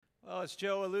Well, as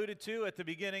Joe alluded to at the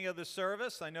beginning of the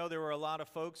service, I know there were a lot of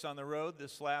folks on the road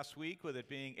this last week with it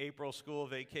being April school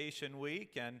vacation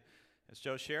week. And as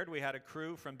Joe shared, we had a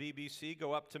crew from BBC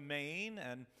go up to Maine.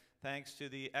 And thanks to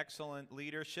the excellent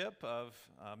leadership of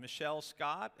Michelle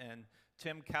Scott and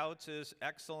Tim Kautz's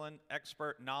excellent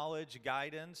expert knowledge,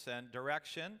 guidance, and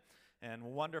direction, and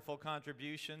wonderful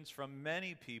contributions from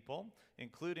many people,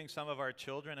 including some of our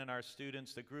children and our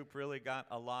students, the group really got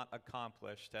a lot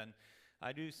accomplished. And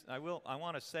I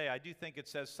want to say, I do think it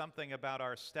says something about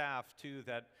our staff, too,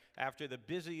 that after the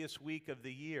busiest week of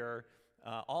the year,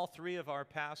 all three of our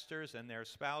pastors and their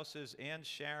spouses, and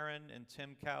Sharon and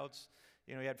Tim Kautz,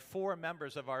 we had 4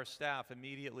 members of our staff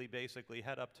immediately basically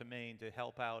head up to Maine to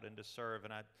help out and to serve,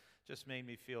 and it just made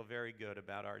me feel very good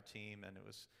about our team, and it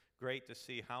was great to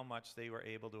see how much they were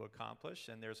able to accomplish,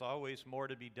 and there's always more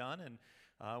to be done, and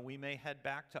we may head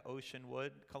back to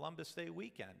Oceanwood Columbus Day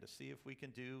weekend to see if we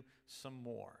can do some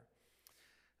more.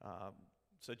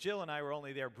 So Jill and I were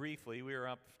only there briefly. We were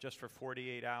up just for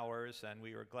 48 hours, and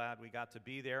we were glad we got to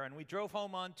be there. And we drove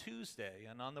home on Tuesday,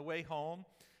 and on the way home,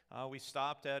 we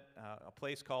stopped at a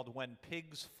place called When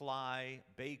Pigs Fly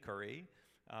Bakery,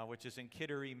 which is in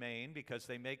Kittery, Maine, because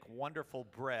they make wonderful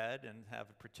bread and have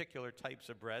particular types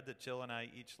of bread that Jill and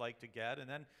I each like to get. And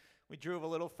then we drove a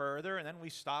little further, and then we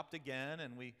stopped again,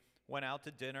 and we went out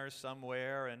to dinner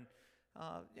somewhere, and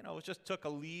it just took a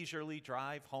leisurely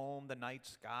drive home. The night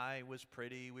sky was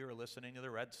pretty. We were listening to the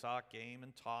Red Sox game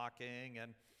and talking,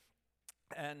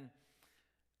 and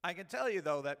I can tell you,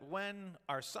 though, that when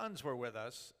our sons were with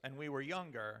us and we were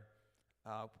younger,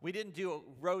 we didn't do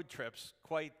road trips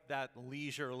quite that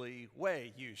leisurely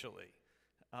way, usually.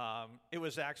 It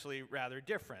was actually rather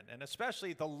different, and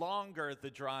especially the longer the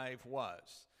drive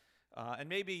was. And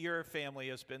maybe your family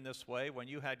has been this way when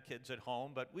you had kids at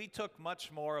home, but we took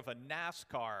much more of a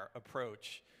NASCAR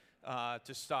approach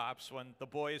to stops when the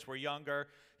boys were younger.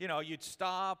 You'd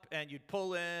stop and you'd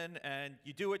pull in and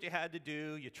you do what you had to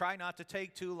do. You try not to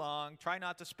take too long, try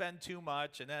not to spend too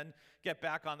much, and then get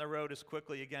back on the road as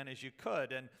quickly again as you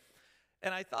could. And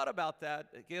I thought about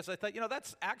that because I thought,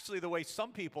 that's actually the way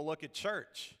some people look at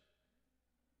church.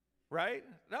 Right?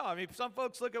 No, some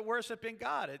folks look at worshiping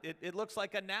God. It looks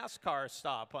like a NASCAR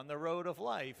stop on the road of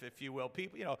life, if you will.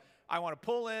 People, I want to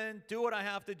pull in, do what I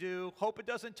have to do, hope it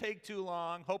doesn't take too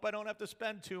long, hope I don't have to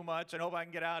spend too much, and hope I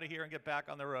can get out of here and get back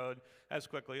on the road as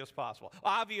quickly as possible.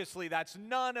 Obviously, that's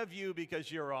none of you because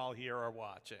you're all here or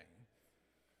watching.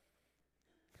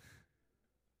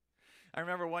 I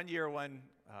remember one year when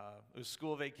it was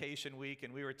school vacation week,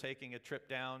 and we were taking a trip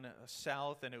down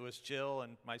south, and it was Jill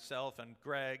and myself and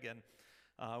Greg,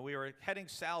 and we were heading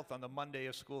south on the Monday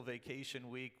of school vacation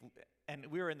week, and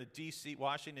we were in the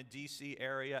Washington, D.C.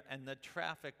 area, and the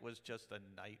traffic was just a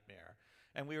nightmare.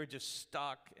 And we were just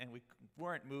stuck, and we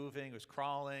weren't moving. It was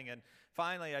crawling, and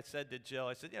finally I said to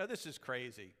Jill, this is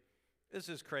crazy. This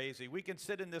is crazy. We can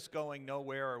sit in this going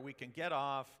nowhere, or we can get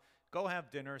off, go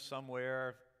have dinner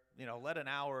somewhere, let an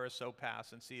hour or so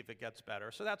pass and see if it gets better.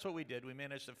 So that's what we did. We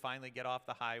managed to finally get off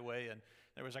the highway, and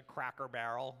there was a Cracker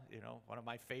Barrel, one of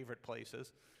my favorite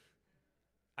places.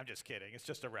 I'm just kidding. It's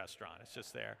just a restaurant. It's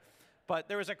just there. But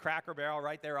there was a Cracker Barrel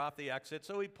right there off the exit,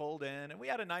 so we pulled in, and we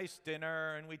had a nice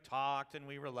dinner, and we talked, and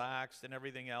we relaxed, and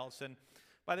everything else. And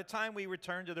by the time we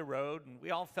returned to the road, and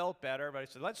we all felt better, but I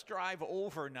said, let's drive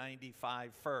over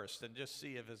 95 first and just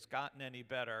see if it's gotten any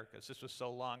better, because this was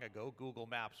so long ago. Google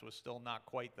Maps was still not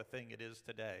quite the thing it is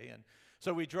today. And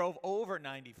so we drove over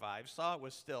 95, saw it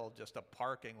was still just a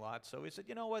parking lot. So we said,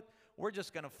 you know what, we're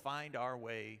just going to find our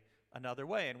way another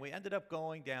way. And we ended up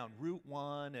going down Route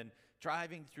 1 and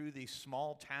driving through these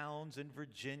small towns in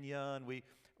Virginia, and we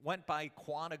went by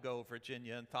Quantico,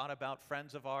 Virginia, and thought about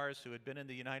friends of ours who had been in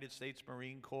the United States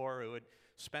Marine Corps, who had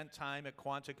spent time at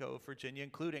Quantico, Virginia,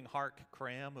 including Hark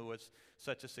Cram, who was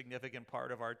such a significant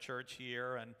part of our church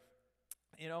here.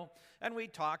 And we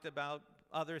talked about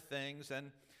other things.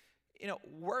 And,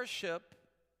 worship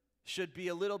should be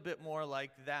a little bit more like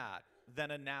that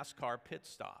than a NASCAR pit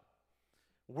stop.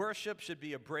 Worship should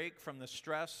be a break from the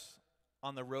stress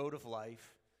on the road of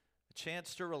life, a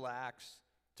chance to relax,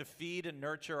 to feed and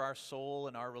nurture our soul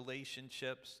and our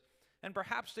relationships, and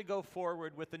perhaps to go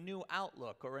forward with a new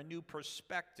outlook or a new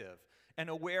perspective and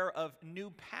aware of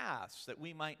new paths that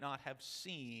we might not have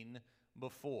seen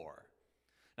before.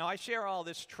 Now, I share all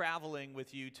this traveling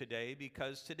with you today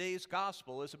because today's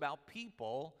gospel is about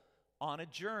people on a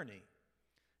journey.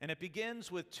 And it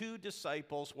begins with 2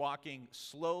 disciples walking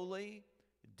slowly,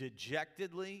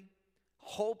 dejectedly,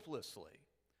 hopelessly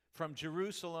from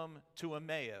Jerusalem to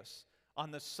Emmaus on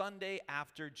the Sunday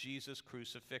after Jesus'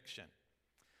 crucifixion.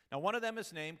 Now, one of them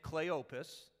is named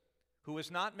Cleopas, who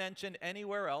is not mentioned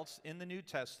anywhere else in the New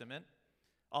Testament,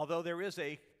 although there is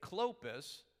a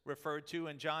Clopas referred to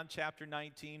in John chapter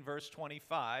 19, verse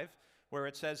 25, where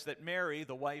it says that Mary,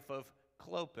 the wife of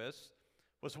Clopas,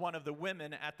 was one of the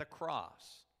women at the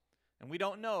cross. And we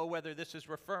don't know whether this is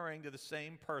referring to the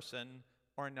same person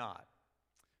or not.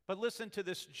 But listen to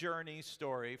this journey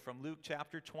story from Luke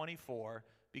chapter 24,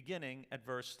 beginning at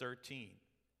verse 13.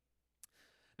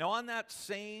 Now on that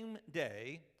same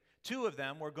day, two of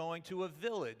them were going to a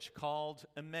village called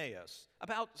Emmaus,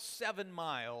 about 7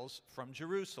 miles from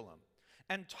Jerusalem,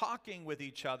 and talking with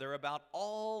each other about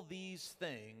all these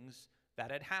things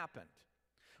that had happened.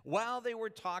 While they were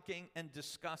talking and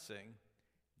discussing,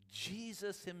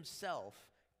 Jesus himself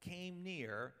came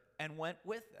near and went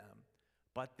with them,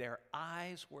 but their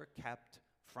eyes were kept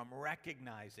from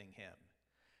recognizing him.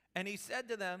 And he said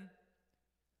to them,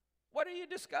 "What are you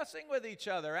discussing with each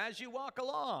other as you walk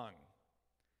along?"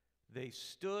 They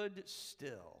stood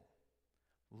still,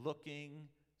 looking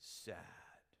sad.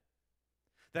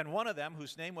 Then one of them,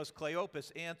 whose name was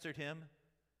Cleopas, answered him,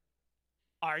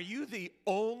 "Are you the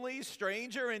only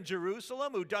stranger in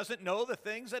Jerusalem who doesn't know the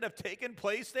things that have taken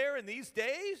place there in these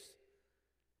days?"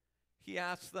 He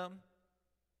asked them,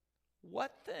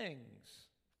 "What things?"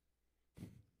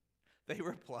 They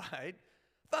replied,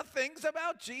 "The things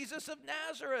about Jesus of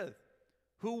Nazareth,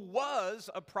 who was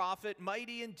a prophet,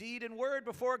 mighty in deed and word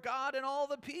before God and all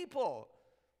the people,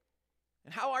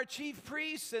 and how our chief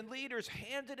priests and leaders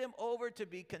handed him over to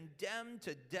be condemned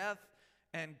to death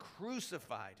and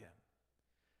crucified him.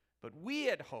 But we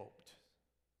had hoped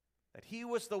that he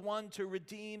was the one to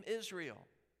redeem Israel.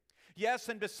 Yes,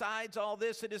 and besides all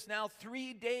this, it is now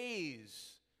 3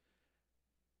 days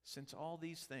since all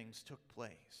these things took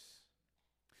place.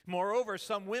 Moreover,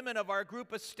 some women of our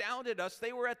group astounded us.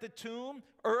 They were at the tomb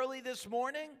early this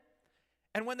morning,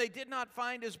 and when they did not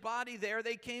find his body there,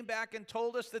 they came back and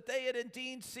told us that they had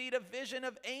indeed seen a vision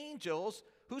of angels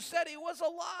who said he was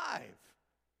alive.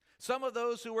 Some of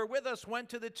those who were with us went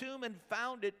to the tomb and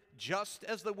found it just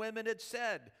as the women had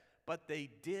said, but they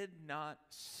did not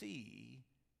see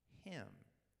him."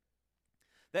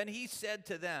 Then he said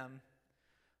to them,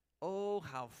 "Oh,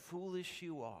 how foolish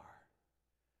you are,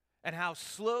 and how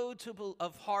slow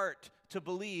of heart to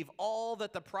believe all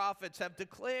that the prophets have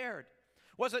declared.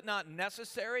 Was it not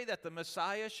necessary that the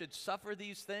Messiah should suffer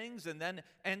these things and then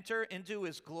enter into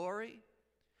his glory?"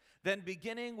 Then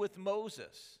beginning with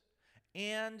Moses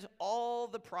and all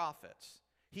the prophets,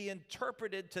 he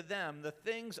interpreted to them the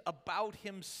things about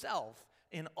himself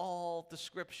in all the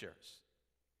scriptures.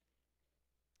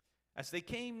 As they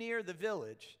came near the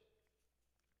village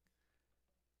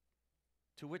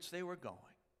to which they were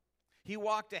going, he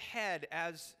walked ahead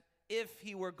as if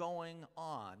he were going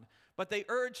on. But they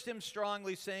urged him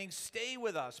strongly, saying, "Stay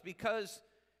with us, because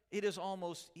it is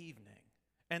almost evening,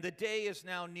 and the day is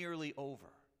now nearly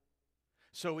over."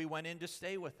 So he went in to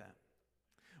stay with them.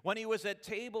 When he was at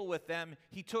table with them,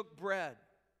 he took bread,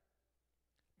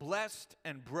 blessed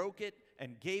and broke it,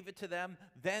 and gave it to them.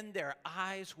 Then their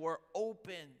eyes were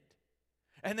opened,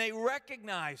 and they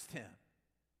recognized him,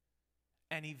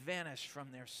 and he vanished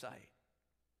from their sight.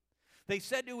 They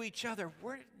said to each other,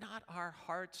 "Were not our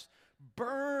hearts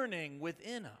burning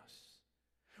within us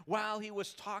while he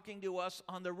was talking to us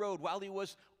on the road, while he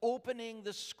was opening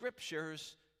the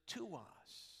scriptures to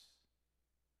us?"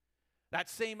 That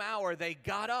same hour they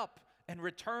got up and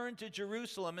returned to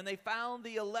Jerusalem, and they found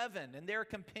the 11 and their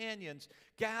companions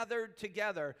gathered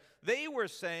together. They were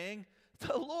saying,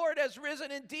 "The Lord has risen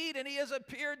indeed, and he has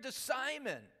appeared to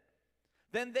Simon."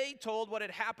 Then they told what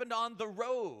had happened on the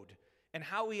road and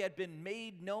how he had been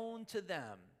made known to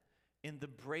them in the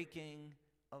breaking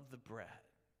of the bread.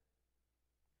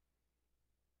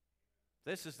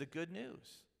 This is the good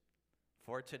news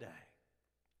for today.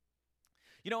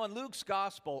 You know, in Luke's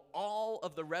gospel, all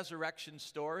of the resurrection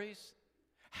stories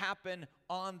happen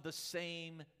on the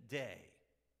same day.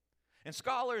 And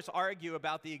scholars argue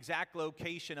about the exact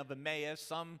location of Emmaus.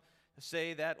 Some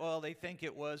say that, well, they think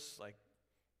it was like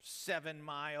 7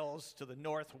 miles to the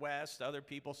northwest. Other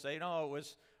people say, no, it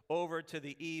was over to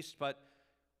the east. But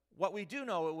what we do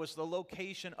know, it was the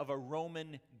location of a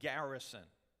Roman garrison.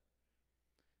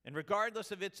 And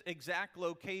regardless of its exact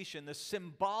location, the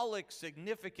symbolic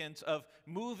significance of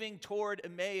moving toward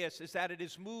Emmaus is that it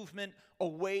is movement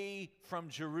away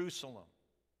from Jerusalem.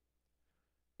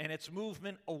 And it's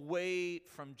movement away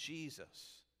from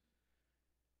Jesus.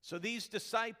 So these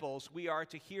disciples, we are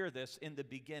to hear this in the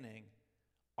beginning,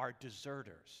 are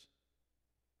deserters.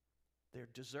 They're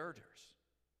deserters.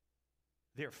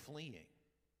 They're fleeing.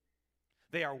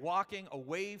 They are walking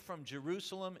away from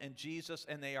Jerusalem and Jesus,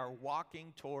 and they are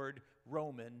walking toward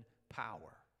Roman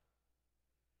power.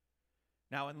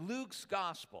 Now, in Luke's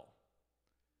gospel,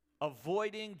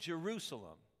 avoiding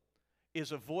Jerusalem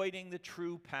is avoiding the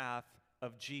true path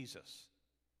of Jesus.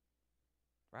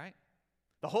 Right?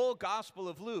 The whole Gospel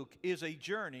of Luke is a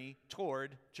journey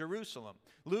toward Jerusalem.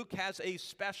 Luke has a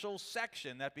special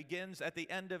section that begins at the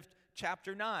end of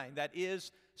chapter 9 that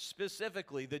is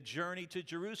specifically the journey to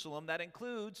Jerusalem that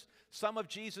includes some of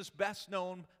Jesus'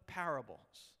 best-known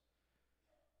parables.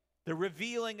 The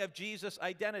revealing of Jesus'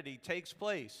 identity takes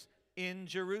place in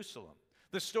Jerusalem.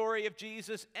 The story of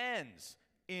Jesus ends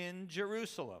in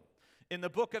Jerusalem. In the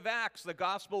book of Acts, the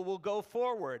gospel will go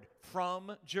forward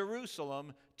from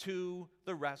Jerusalem to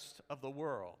the rest of the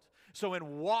world. So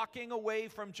in walking away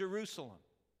from Jerusalem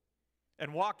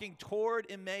and walking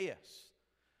toward Emmaus,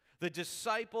 the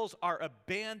disciples are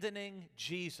abandoning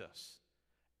Jesus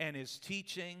and his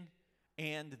teaching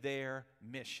and their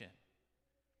mission.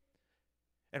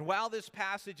 And while this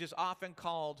passage is often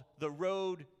called the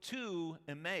road to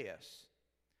Emmaus,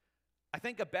 I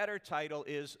think a better title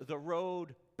is the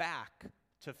road back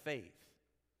to faith.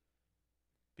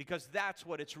 Because that's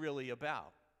what it's really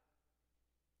about.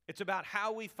 It's about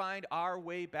how we find our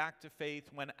way back to faith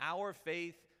when our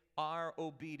faith, our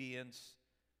obedience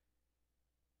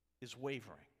is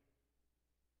wavering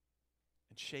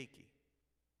and shaky.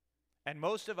 And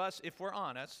most of us, if we're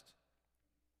honest,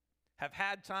 have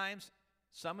had times,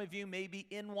 some of you may be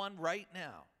in one right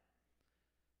now,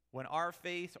 when our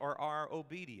faith or our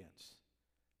obedience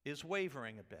is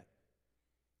wavering a bit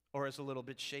or is a little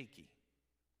bit shaky.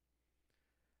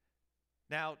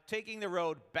 Now, taking the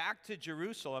road back to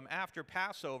Jerusalem after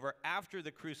Passover, after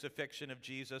the crucifixion of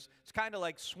Jesus, it's kind of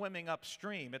like swimming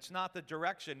upstream. It's not the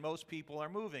direction most people are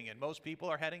moving in. Most people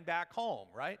are heading back home,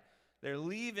 right? They're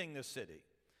leaving the city.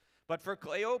 But for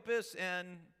Cleopas and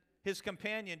his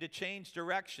companion to change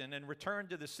direction and return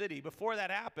to the city, before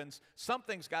that happens,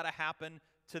 something's got to happen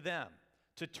to them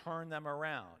to turn them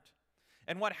around.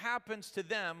 And what happens to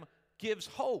them gives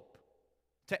hope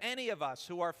to any of us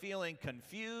who are feeling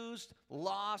confused,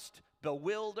 lost,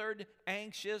 bewildered,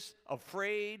 anxious,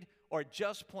 afraid, or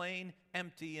just plain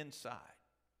empty inside.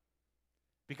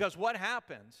 Because what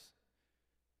happens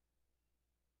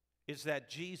is that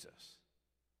Jesus,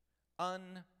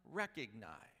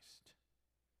 unrecognized,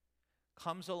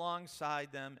 comes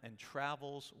alongside them and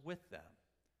travels with them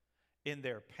in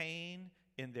their pain,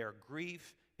 in their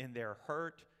grief, in their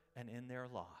hurt, and in their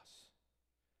loss.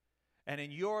 And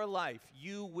in your life,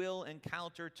 you will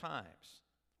encounter times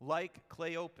like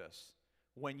Cleopas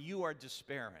when you are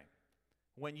despairing,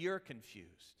 when you're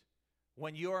confused,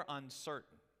 when you're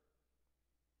uncertain.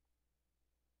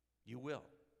 You will.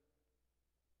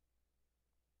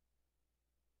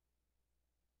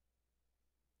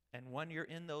 And when you're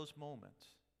in those moments,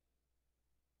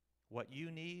 what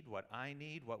you need, what I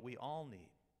need, what we all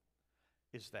need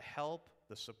is the help,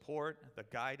 the support, the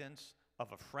guidance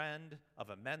of a friend,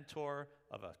 of a mentor,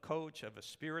 of a coach, of a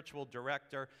spiritual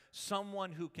director,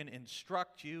 someone who can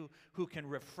instruct you, who can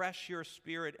refresh your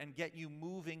spirit and get you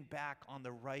moving back on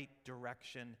the right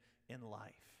direction in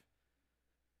life.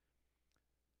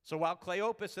 So while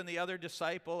Cleopas and the other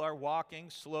disciple are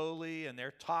walking slowly and they're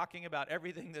talking about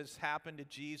everything that's happened to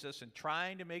Jesus and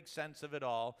trying to make sense of it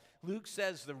all, Luke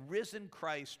says the risen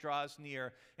Christ draws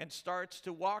near and starts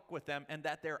to walk with them, and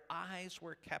that their eyes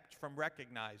were kept from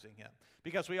recognizing him.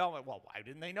 Because we all went, well, why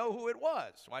didn't they know who it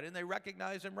was? Why didn't they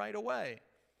recognize him right away?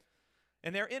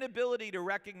 And their inability to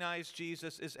recognize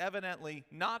Jesus is evidently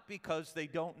not because they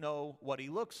don't know what he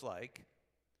looks like,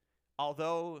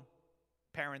 although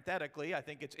parenthetically, I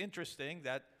think it's interesting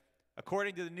that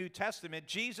according to the New Testament,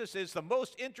 Jesus is the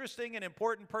most interesting and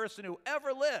important person who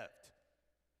ever lived.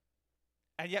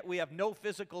 And yet we have no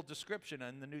physical description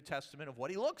in the New Testament of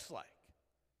what he looks like.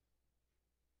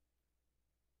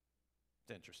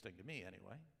 It's interesting to me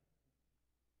anyway.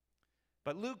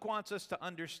 But Luke wants us to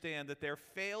understand that their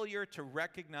failure to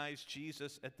recognize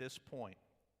Jesus at this point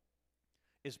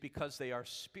is because they are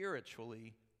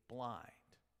spiritually blind.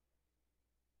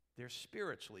 They're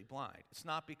spiritually blind. It's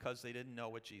not because they didn't know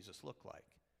what Jesus looked like.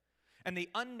 And the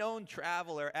unknown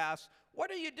traveler asks, "What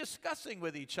are you discussing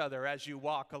with each other as you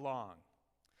walk along?"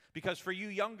 Because for you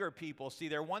younger people, see,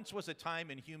 there once was a time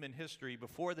in human history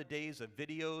before the days of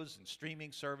videos and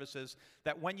streaming services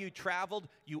that when you traveled,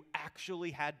 you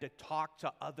actually had to talk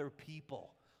to other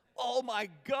people. Oh my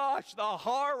gosh, the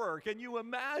horror. Can you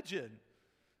imagine?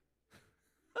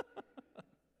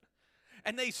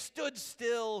 And they stood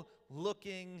still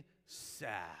looking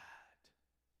sad.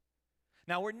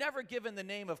 Now, we're never given the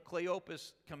name of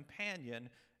Cleopas' companion,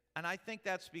 and I think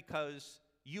that's because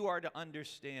you are to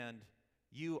understand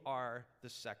you are the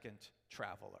second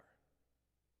traveler.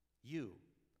 You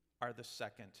are the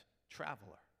second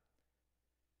traveler.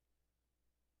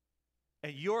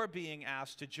 And you're being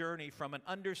asked to journey from an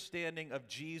understanding of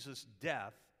Jesus'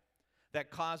 death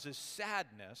that causes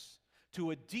sadness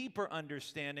to a deeper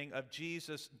understanding of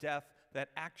Jesus' death that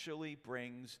actually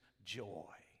brings joy.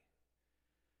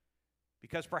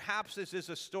 Because perhaps this is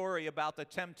a story about the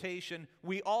temptation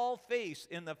we all face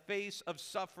in the face of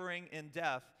suffering and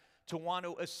death to want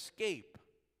to escape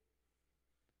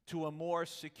to a more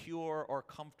secure or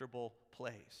comfortable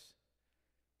place.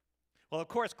 Well, of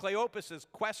course, Cleopas'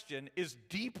 question is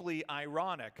deeply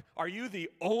ironic. Are you the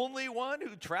only one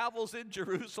who travels in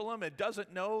Jerusalem and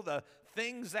doesn't know the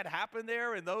things that happened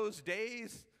there in those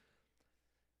days?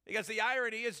 Because the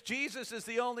irony is Jesus is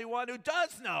the only one who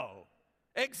does know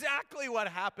exactly what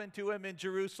happened to him in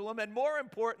Jerusalem, and more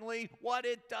importantly, what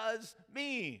it does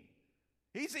mean.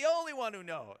 He's the only one who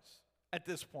knows at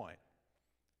this point.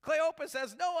 Cleopas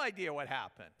has no idea what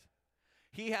happened.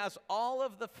 He has all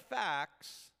of the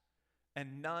facts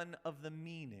and none of the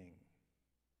meaning.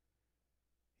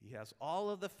 He has all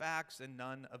of the facts and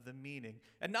none of the meaning.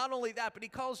 And not only that, but he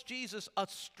calls Jesus a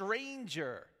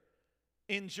stranger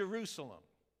in Jerusalem.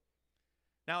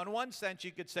 Now, in one sense,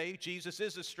 you could say Jesus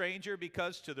is a stranger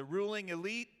because to the ruling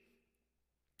elite,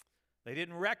 they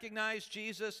didn't recognize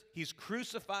Jesus. He's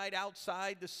crucified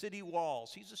outside the city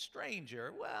walls. He's a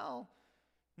stranger. Well,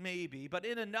 maybe. But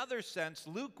in another sense,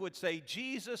 Luke would say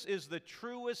Jesus is the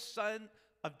truest son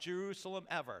of Jerusalem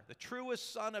ever. The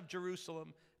truest son of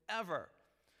Jerusalem ever.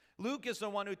 Luke is the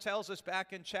one who tells us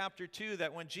back in chapter 2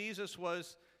 that when Jesus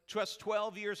was just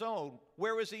 12 years old,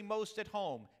 where was he most at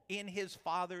home? In his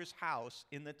father's house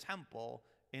in the temple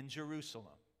in Jerusalem.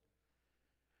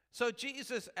 So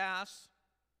Jesus asks,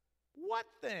 what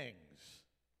things?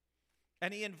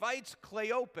 And he invites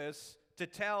Cleopas to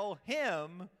tell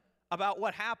him about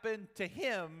what happened to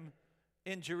him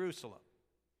in Jerusalem.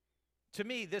 To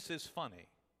me, this is funny.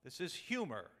 This is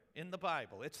humor in the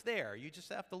Bible. It's there. You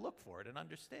just have to look for it and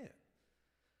understand.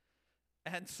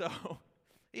 And so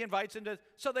he invites him to,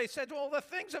 so they said, well, the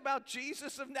things about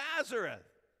Jesus of Nazareth.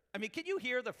 I mean, can you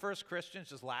hear the first Christians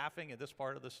just laughing at this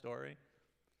part of the story?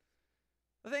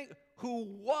 The thing, who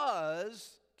was,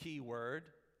 keyword,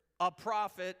 a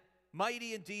prophet,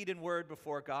 mighty in deed and word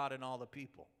before God and all the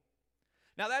people.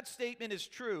 Now that statement is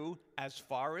true as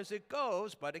far as it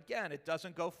goes, but again, it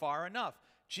doesn't go far enough.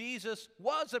 Jesus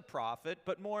was a prophet,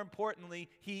 but more importantly,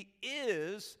 he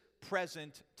is,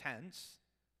 present tense,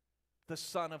 the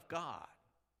Son of God.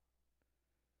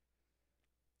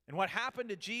 And what happened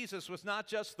to Jesus was not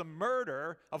just the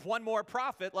murder of one more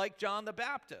prophet like John the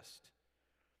Baptist.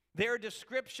 Their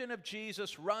description of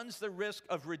Jesus runs the risk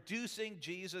of reducing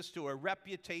Jesus to a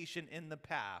reputation in the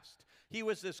past. He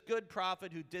was this good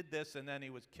prophet who did this and then he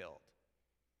was killed.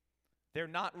 They're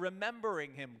not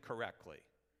remembering him correctly.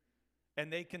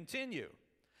 And they continue.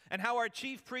 And how our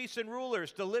chief priests and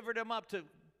rulers delivered him up to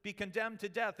be condemned to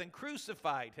death and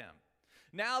crucified him.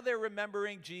 Now they're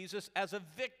remembering Jesus as a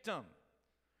victim.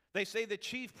 They say the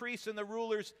chief priests and the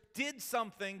rulers did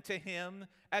something to him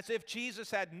as if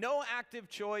Jesus had no active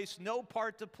choice, no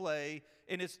part to play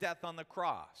in his death on the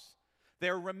cross.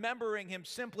 They're remembering him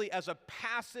simply as a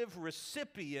passive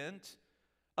recipient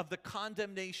of the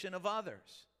condemnation of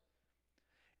others.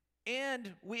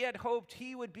 And we had hoped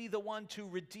he would be the one to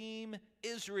redeem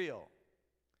Israel.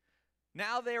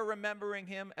 Now they're remembering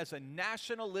him as a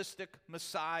nationalistic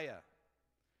Messiah.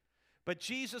 But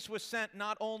Jesus was sent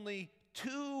not only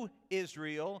to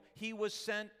Israel, he was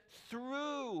sent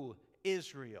through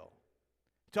Israel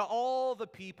to all the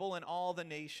people and all the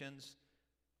nations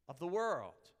of the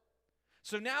world.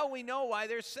 So now we know why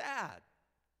they're sad.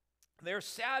 They're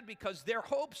sad because their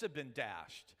hopes have been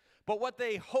dashed. But what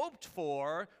they hoped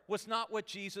for was not what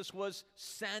Jesus was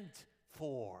sent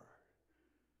for.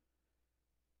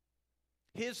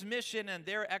 His mission and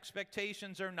their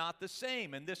expectations are not the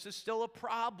same, and this is still a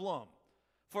problem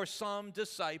for some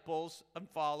disciples and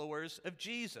followers of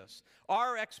Jesus.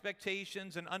 Our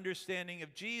expectations and understanding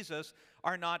of Jesus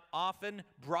are not often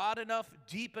broad enough,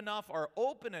 deep enough, or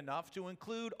open enough to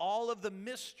include all of the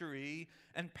mystery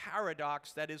and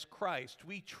paradox that is Christ.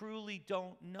 We truly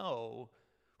don't know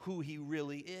who he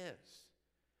really is.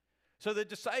 So the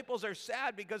disciples are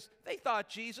sad because they thought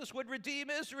Jesus would redeem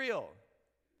Israel.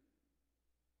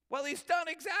 Well, he's done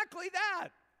exactly that.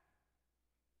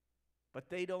 But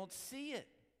they don't see it.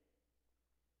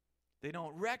 They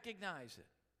don't recognize it.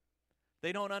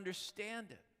 They don't understand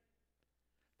it.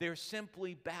 They're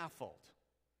simply baffled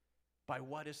by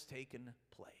what has taken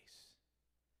place.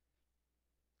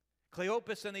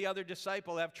 Cleopas and the other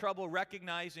disciple have trouble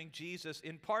recognizing Jesus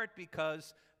in part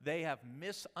because they have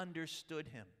misunderstood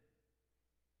him.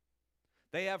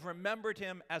 They have remembered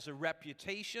him as a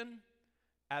reputation,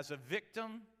 as a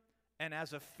victim, and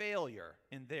as a failure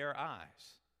in their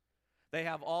eyes. They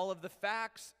have all of the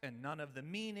facts and none of the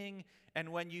meaning. And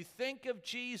when you think of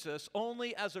Jesus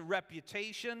only as a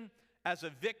reputation, as a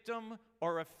victim,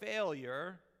 or a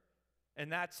failure,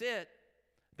 and that's it,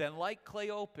 then like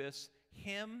Cleopas,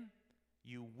 him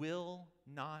you will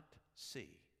not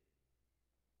see.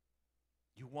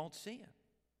 You won't see him.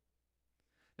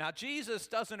 Now, Jesus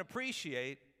doesn't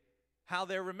appreciate how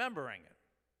they're remembering it.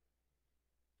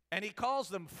 And he calls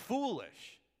them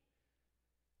foolish,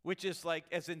 which is like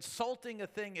as insulting a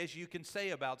thing as you can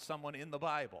say about someone in the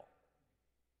Bible.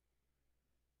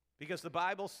 Because the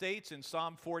Bible states in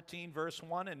Psalm 14, verse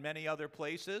 1, and many other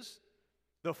places,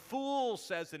 the fool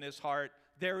says in his heart,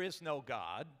 there is no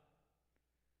God.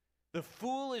 The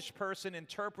foolish person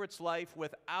interprets life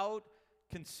without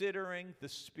considering the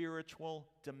spiritual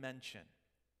dimension.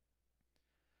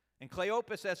 And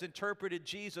Cleopas has interpreted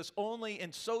Jesus only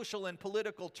in social and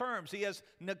political terms. He has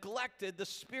neglected the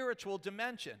spiritual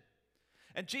dimension.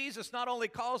 And Jesus not only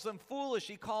calls them foolish,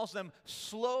 he calls them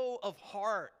slow of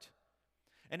heart.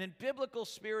 And in biblical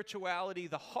spirituality,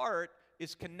 the heart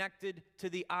is connected to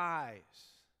the eyes.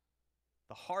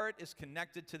 The heart is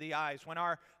connected to the eyes. When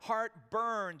our heart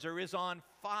burns or is on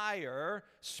fire,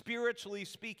 spiritually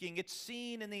speaking, it's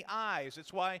seen in the eyes.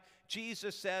 It's why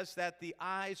Jesus says that the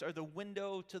eyes are the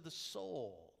window to the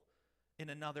soul in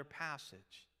another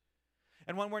passage.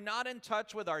 And when we're not in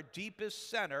touch with our deepest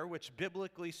center, which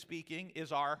biblically speaking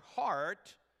is our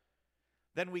heart,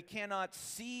 then we cannot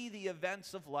see the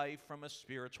events of life from a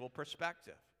spiritual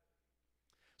perspective.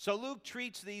 So Luke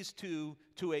treats these two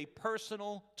to a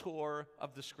personal tour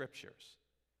of the Scriptures.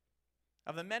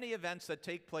 Of the many events that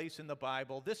take place in the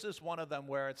Bible, this is one of them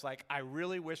where it's like, I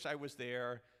really wish I was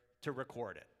there to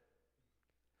record it.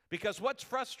 Because what's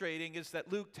frustrating is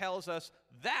that Luke tells us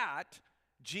that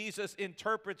Jesus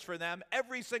interprets for them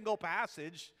every single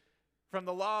passage from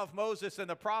the law of Moses and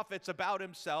the prophets about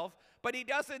himself, but he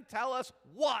doesn't tell us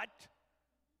what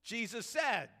Jesus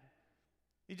said.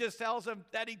 He just tells them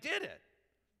that he did it.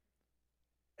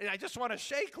 And I just want to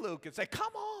shake Luke and say,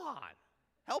 come on,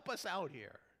 help us out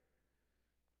here.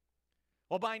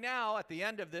 Well, by now, at the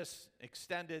end of this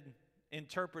extended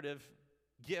interpretive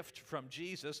gift from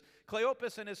Jesus,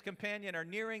 Cleopas and his companion are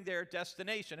nearing their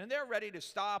destination, and they're ready to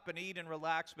stop and eat and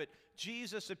relax, but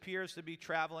Jesus appears to be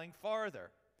traveling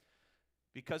farther.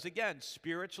 Because again,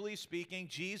 spiritually speaking,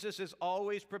 Jesus is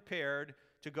always prepared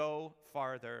to go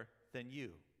farther than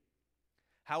you.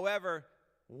 However,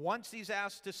 once he's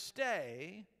asked to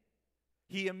stay,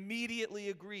 he immediately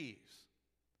agrees.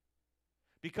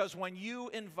 Because when you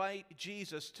invite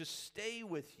Jesus to stay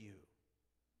with you,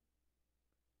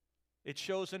 it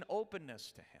shows an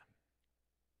openness to him.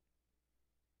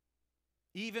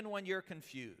 Even when you're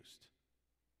confused,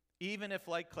 even if,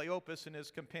 like Cleopas and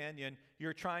his companion,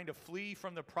 you're trying to flee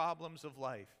from the problems of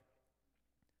life,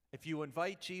 if you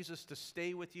invite Jesus to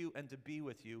stay with you and to be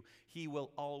with you, he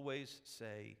will always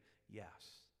say yes.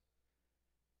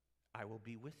 I will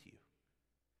be with you.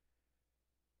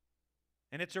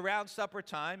 And it's around supper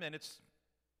time, and it's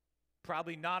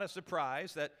probably not a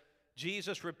surprise that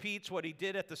Jesus repeats what he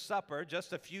did at the supper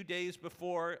just a few days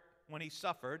before when he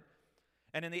suffered.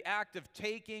 And in the act of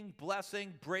taking,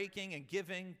 blessing, breaking, and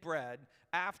giving bread,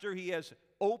 after he has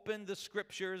opened the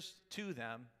Scriptures to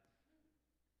them,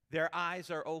 their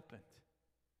eyes are opened,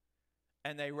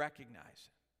 and they recognize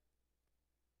him.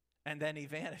 And then he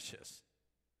vanishes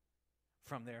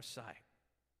from their sight.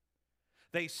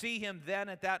 They see him then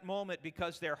at that moment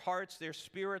because their hearts, their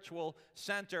spiritual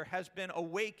center has been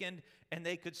awakened, and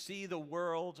they could see the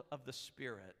world of the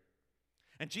Spirit.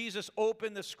 And Jesus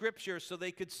opened the Scriptures so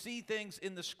they could see things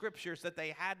in the Scriptures that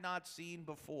they had not seen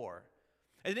before.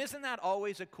 And isn't that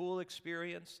always a cool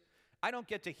experience? I don't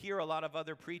get to hear a lot of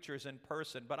other preachers in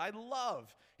person, but I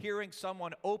love hearing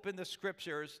someone open the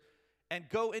Scriptures and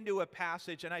go into a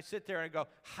passage, and I sit there and go,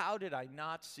 how did I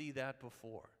not see that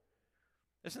before?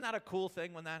 Isn't that a cool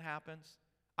thing when that happens?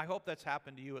 I hope that's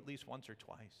happened to you at least once or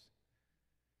twice.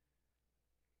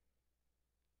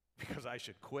 Because I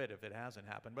should quit if it hasn't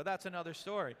happened, but that's another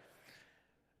story.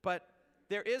 But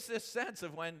there is this sense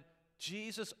of when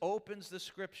Jesus opens the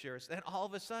Scriptures, then all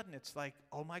of a sudden it's like,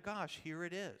 oh my gosh, here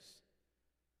it is.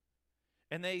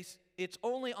 And it's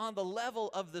only on the level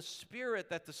of the Spirit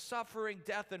that the suffering,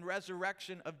 death, and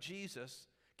resurrection of Jesus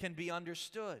can be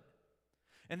understood.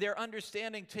 And their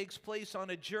understanding takes place on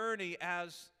a journey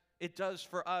as it does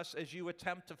for us as you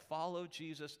attempt to follow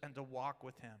Jesus and to walk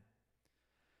with him.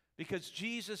 Because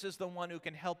Jesus is the one who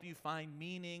can help you find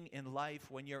meaning in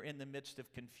life when you're in the midst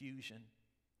of confusion.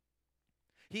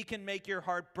 He can make your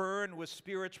heart burn with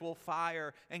spiritual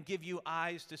fire and give you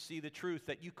eyes to see the truth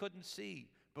that you couldn't see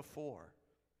before.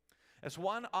 As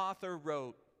one author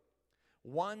wrote,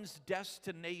 one's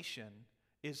destination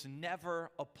is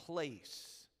never a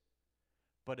place,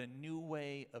 but a new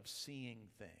way of seeing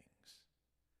things.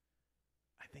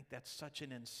 I think that's such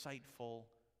an insightful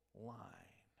line.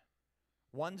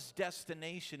 One's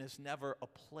destination is never a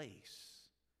place,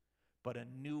 but a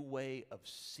new way of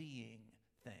seeing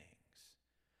things.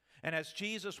 And as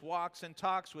Jesus walks and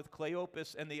talks with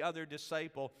Cleopas and the other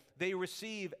disciple, they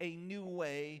receive a new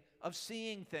way of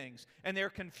seeing things. And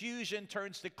their confusion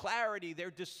turns to clarity,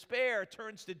 their despair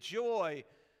turns to joy.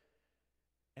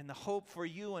 And the hope for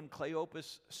you in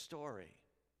Cleopas' story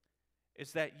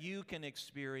is that you can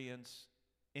experience,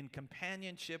 in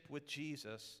companionship with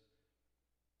Jesus,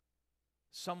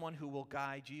 someone who will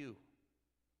guide you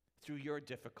through your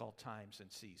difficult times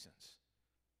and seasons.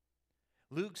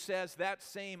 Luke says that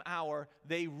same hour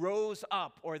they rose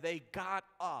up, or they got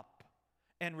up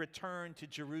and returned to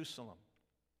Jerusalem.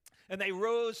 And they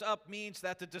rose up means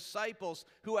that the disciples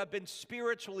who have been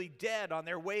spiritually dead on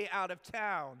their way out of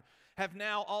town have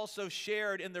now also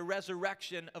shared in the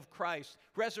resurrection of Christ.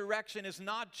 Resurrection is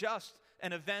not just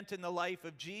an event in the life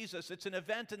of Jesus, it's an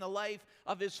event in the life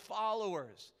of his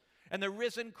followers. And the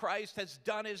risen Christ has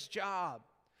done his job.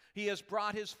 He has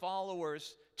brought his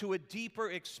followers to a deeper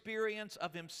experience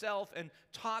of himself and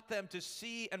taught them to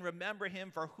see and remember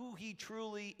him for who he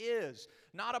truly is.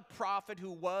 Not a prophet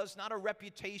who was, not a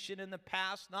reputation in the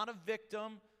past, not a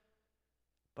victim,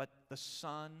 but the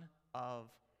Son of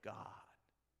God.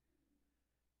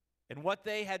 And what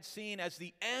they had seen as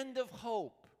the end of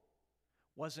hope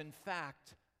was in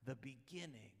fact the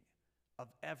beginning of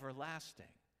everlasting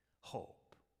hope.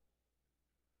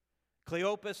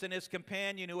 Cleopas and his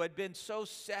companion, who had been so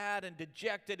sad and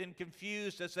dejected and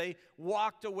confused as they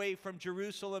walked away from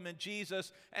Jerusalem and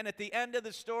Jesus, and at the end of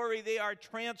the story, they are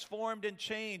transformed and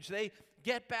changed. They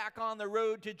get back on the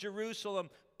road to Jerusalem,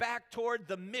 back toward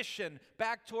the mission,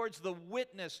 back towards the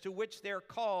witness to which they're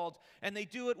called, and they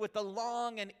do it with the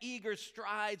long and eager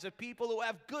strides of people who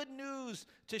have good news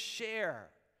to share.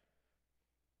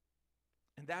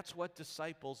 And that's what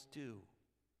disciples do.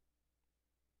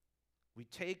 We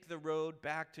take the road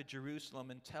back to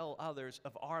Jerusalem and tell others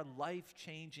of our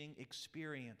life-changing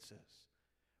experiences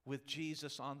with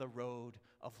Jesus on the road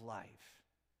of life.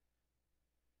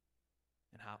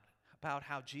 And about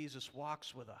how Jesus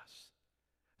walks with us,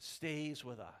 stays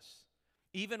with us,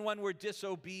 even when we're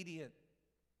disobedient,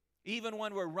 even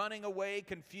when we're running away,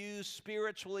 confused,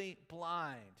 spiritually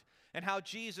blind. And how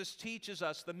Jesus teaches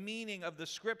us the meaning of the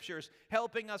Scriptures,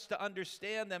 helping us to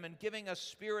understand them and giving us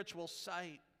spiritual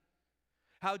sight.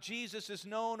 How Jesus is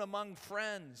known among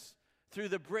friends through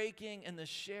the breaking and the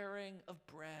sharing of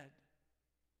bread.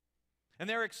 And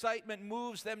their excitement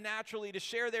moves them naturally to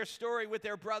share their story with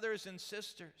their brothers and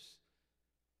sisters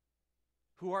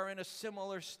who are in a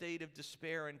similar state of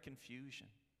despair and confusion.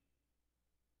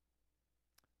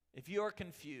 If you're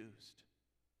confused,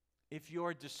 if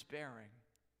you're despairing,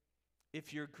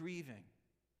 if you're grieving,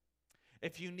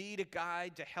 if you need a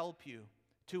guide to help you,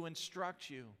 to instruct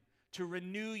you, to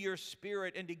renew your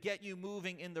spirit and to get you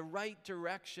moving in the right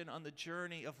direction on the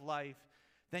journey of life,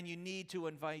 then you need to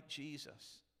invite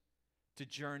Jesus to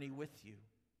journey with you.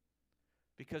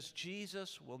 Because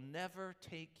Jesus will never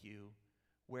take you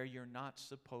where you're not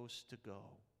supposed to go.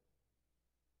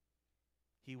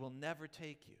 He will never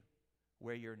take you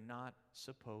where you're not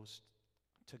supposed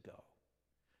to go.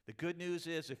 The good news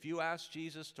is, if you ask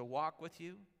Jesus to walk with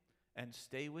you and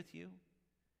stay with you,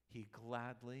 he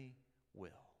gladly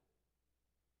will.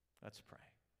 Let's pray.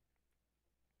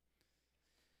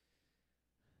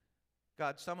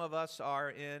 God, some of us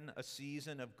are in a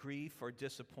season of grief or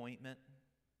disappointment,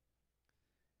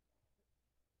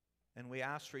 and we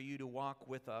ask for you to walk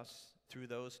with us through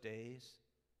those days.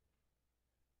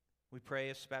 We pray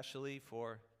especially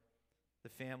for the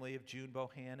family of June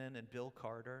Bohannon and Bill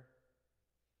Carter.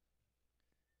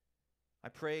 I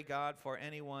pray, God, for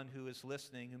anyone who is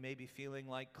listening who may be feeling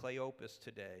like Cleopas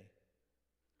today,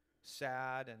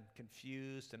 sad and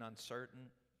confused and uncertain.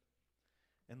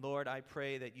 And Lord, I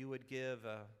pray that you would give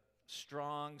a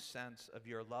strong sense of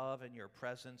your love and your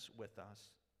presence with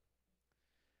us.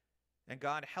 And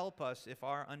God, help us if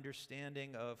our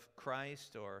understanding of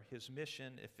Christ or his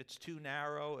mission, if it's too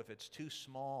narrow, if it's too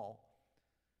small,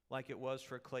 like it was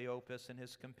for Cleopas and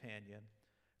his companion.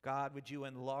 God, would you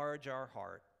enlarge our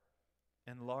heart,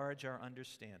 enlarge our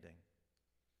understanding,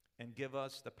 and give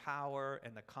us the power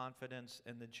and the confidence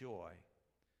and the joy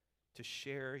to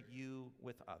share you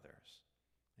with others.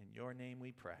 In your name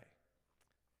we pray.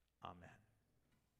 Amen.